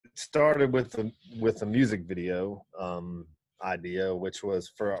started with the music video idea, which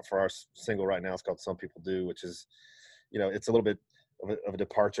was for our single right now. It's called Some People Do, which is, it's a little bit of a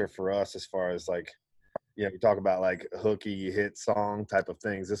departure for us as far as like, we talk about like hooky hit song type of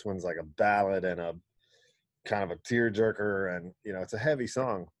things. This one's like a ballad and a kind of a tearjerker, and it's a heavy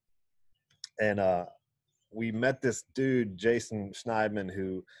song. And we met this dude, Jason Schneidman,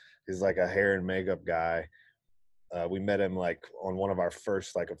 who is like a hair and makeup guy. We met him like on one of our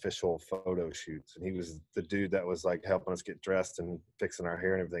first like official photo shoots, and he was the dude that was like helping us get dressed and fixing our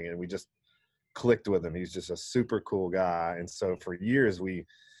hair and everything. And we just clicked with him. He's just a super cool guy. And so for years we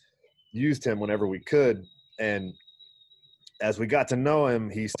used him whenever we could. And as we got to know him,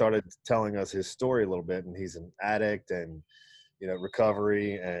 he started telling us his story a little bit. And he's an addict and,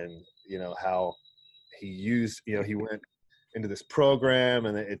 recovery, and, how he used, he went into this program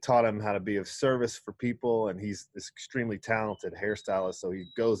and it taught him how to be of service for people. And he's this extremely talented hairstylist. So he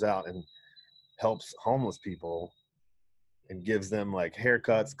goes out and helps homeless people and gives them like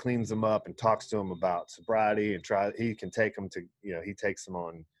haircuts, cleans them up, and talks to them about sobriety, and he can take them to, he takes them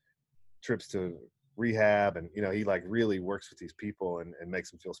on trips to rehab, and, he like really works with these people and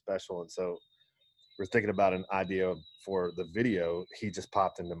makes them feel special. And so we're thinking about an idea for the video. He just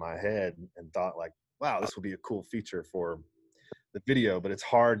popped into my head and thought like, wow, this would be a cool feature for the video, but it's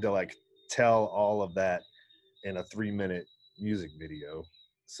hard to like tell all of that in a 3-minute music video.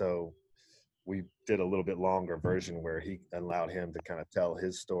 So we did a little bit longer version where he allowed him to kind of tell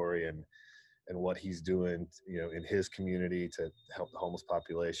his story and what he's doing, in his community to help the homeless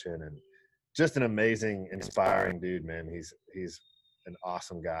population. And just an amazing, inspiring dude, man. He's an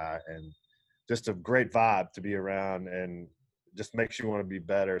awesome guy and just a great vibe to be around, and just makes you want to be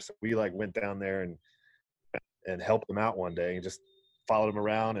better. So we like went down there and helped him out one day and just followed him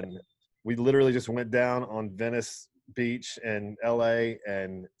around. And we literally just went down on Venice Beach in LA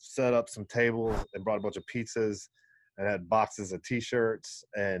and set up some tables and brought a bunch of pizzas and had boxes of t-shirts.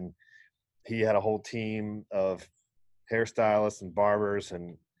 And he had a whole team of hairstylists and barbers,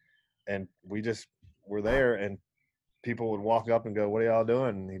 and we just were there, and people would walk up and go, "What are y'all doing?"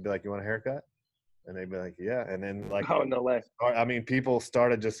 And he'd be like, "You want a haircut?" And they'd be like, "Yeah." And then like, oh, no way. I mean, people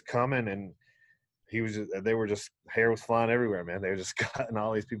started just coming, and hair was flying everywhere, man. They were just cutting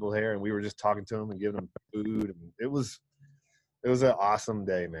all these people's hair, and we were just talking to them and giving them food. And it was an awesome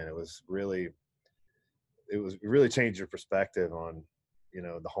day, man. It really changed your perspective on,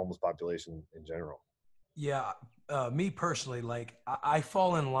 the homeless population in general. Yeah. Me personally, like I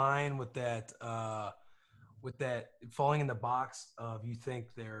fall in line with that falling in the box of, you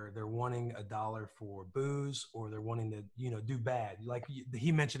think they're wanting $1 for booze, or they're wanting to, do bad. Like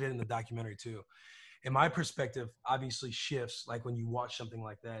he mentioned it in the documentary too. And my perspective obviously shifts like when you watch something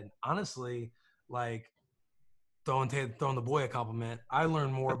like that. And honestly, like throwing the boy a compliment, I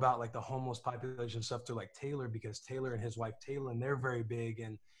learned more about like the homeless population stuff through like Taylor, because Taylor and his wife Taylor, and they're very big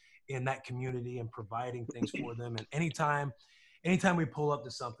in that community and providing things for them. And anytime we pull up to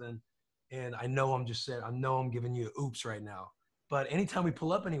something, and I know I'm giving you oops right now, but anytime we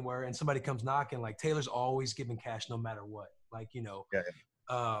pull up anywhere and somebody comes knocking, like Taylor's always giving cash no matter what. Like,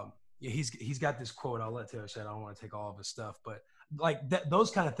 yeah, he's got this quote. I'll let Taylor say it. I don't want to take all of his stuff, but like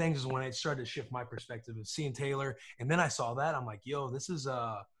those kind of things is when it started to shift my perspective of seeing Taylor. And then I saw that, I'm like, yo, this is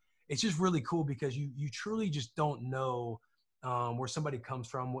it's just really cool, because you truly just don't know where somebody comes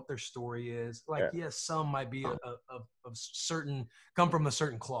from, what their story is. Like, yes, some might be come from a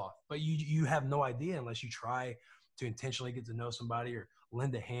certain cloth, but you have no idea unless you try to intentionally get to know somebody or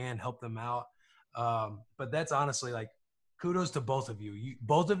lend a hand, help them out. But that's honestly like, kudos to both of you.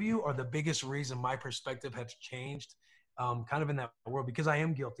 Both of you are the biggest reason my perspective has changed, kind of in that world, because I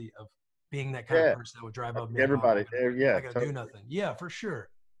am guilty of being that kind of person that would drive up. Everybody, I gotta do nothing. Yeah, for sure.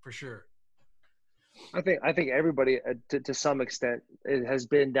 I think everybody to some extent has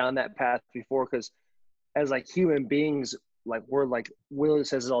been down that path before, because as like human beings, like we're like, Will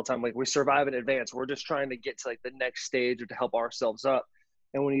says it all the time, like we survive in advance. We're just trying to get to like the next stage or to help ourselves up.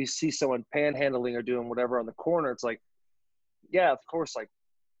 And when you see someone panhandling or doing whatever on the corner, it's like, yeah, of course, like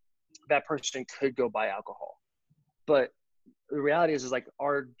that person could go buy alcohol. But the reality is like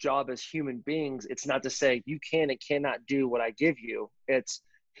our job as human beings, it's not to say you can and cannot do what I give you. It's,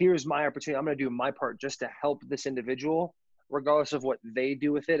 here's my opportunity. I'm going to do my part just to help this individual, regardless of what they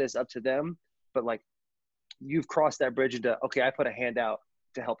do with it is up to them. But like, you've crossed that bridge into, okay, I put a hand out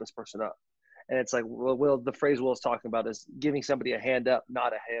to help this person up. And it's like, well, the phrase Will's talking about is giving somebody a hand up,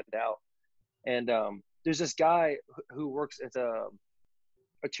 not a hand out. And there's this guy who works at a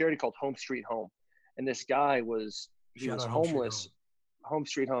charity called Home Street Home. And this guy was homeless. Home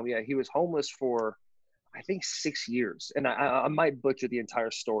Street Home. Yeah. He was homeless for I think 6 years. And I might butcher the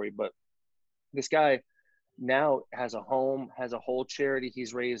entire story, but this guy now has a home, has a whole charity.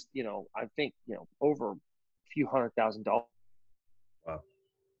 He's raised, you know, I think, you know, over a few $100,000. Wow.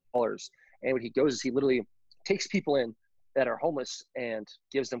 And when he goes is he literally takes people in that are homeless and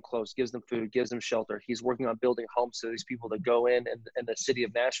gives them clothes, gives them food, gives them shelter. He's working on building homes for these people to go in the city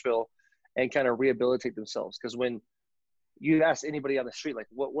of Nashville and kind of rehabilitate themselves. Because when you ask anybody on the street, like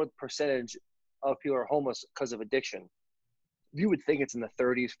what percentage of people are homeless because of addiction, you would think it's in the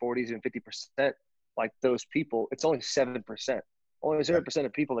 30s, 40s, and 50%. Like those people, it's only 7%. Only 7%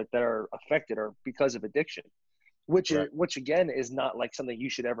 of people that are affected are because of addiction, which again is not like something you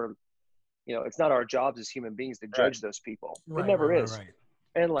should ever, you know, it's not our jobs as human beings to judge those people. It never is. Right.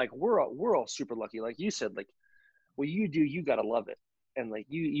 And like we're all super lucky. Like you said, like what you do, you gotta love it, and like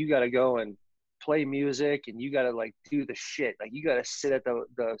you gotta go and play music, and you gotta like do the shit. Like you gotta sit at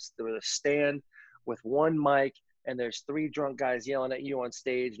the stand with one mic, and there's 3 drunk guys yelling at you on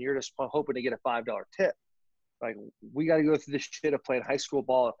stage, and you're just hoping to get a $5 tip. Like we got to go through this shit of playing high school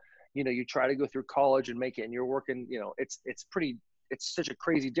ball. You know, you try to go through college and make it, and you're working. You know, it's such a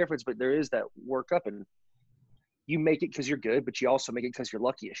crazy difference, but there is that work up, and you make it because you're good, but you also make it because you're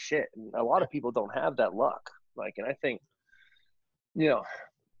lucky as shit. And a lot of people don't have that luck. Like, and I think, you know,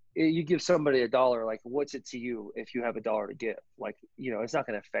 you give somebody $1, like, what's it to you if you have $1 to give? Like, you know, it's not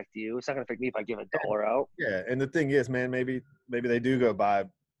going to affect you. It's not going to affect me if I give $1 out. Yeah, and the thing is, man, maybe they do go buy,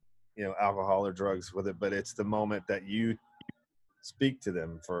 you know, alcohol or drugs with it, but it's the moment that you speak to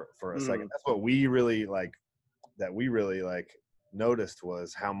them for a second. That's what we really like. That we really like noticed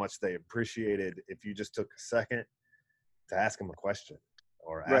was how much they appreciated if you just took a second to ask them a question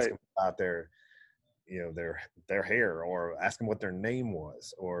or ask them about their, you know, their hair, or ask them what their name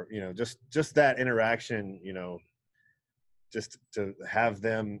was, or, you know, just that interaction, you know, just to have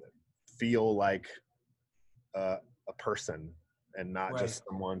them feel like a person and not just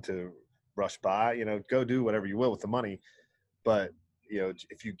someone to brush by. You know, go do whatever you will with the money, but, you know,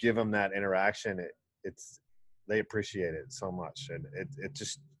 if you give them that interaction, they appreciate it so much. And it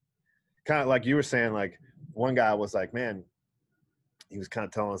just kind of like you were saying, like one guy was like, man, he was kind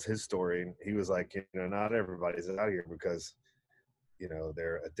of telling us his story, and he was like, you know, not everybody's out here because, you know,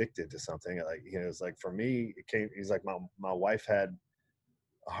 they're addicted to something. Like, you know, it's like, for me, he's like, my wife had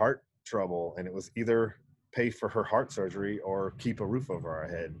heart trouble, and it was either pay for her heart surgery or keep a roof over our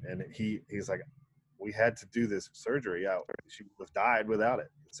head. And he's like, we had to do this surgery out. She would have died without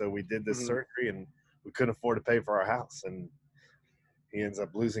it. So we did this surgery, and we couldn't afford to pay for our house. And he ends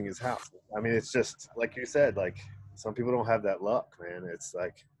up losing his house. I mean, it's just like you said, like some people don't have that luck, man. It's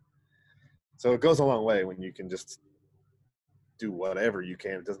like, so it goes a long way when you can just do whatever you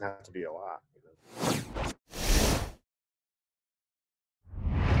can. It doesn't have to be a lot.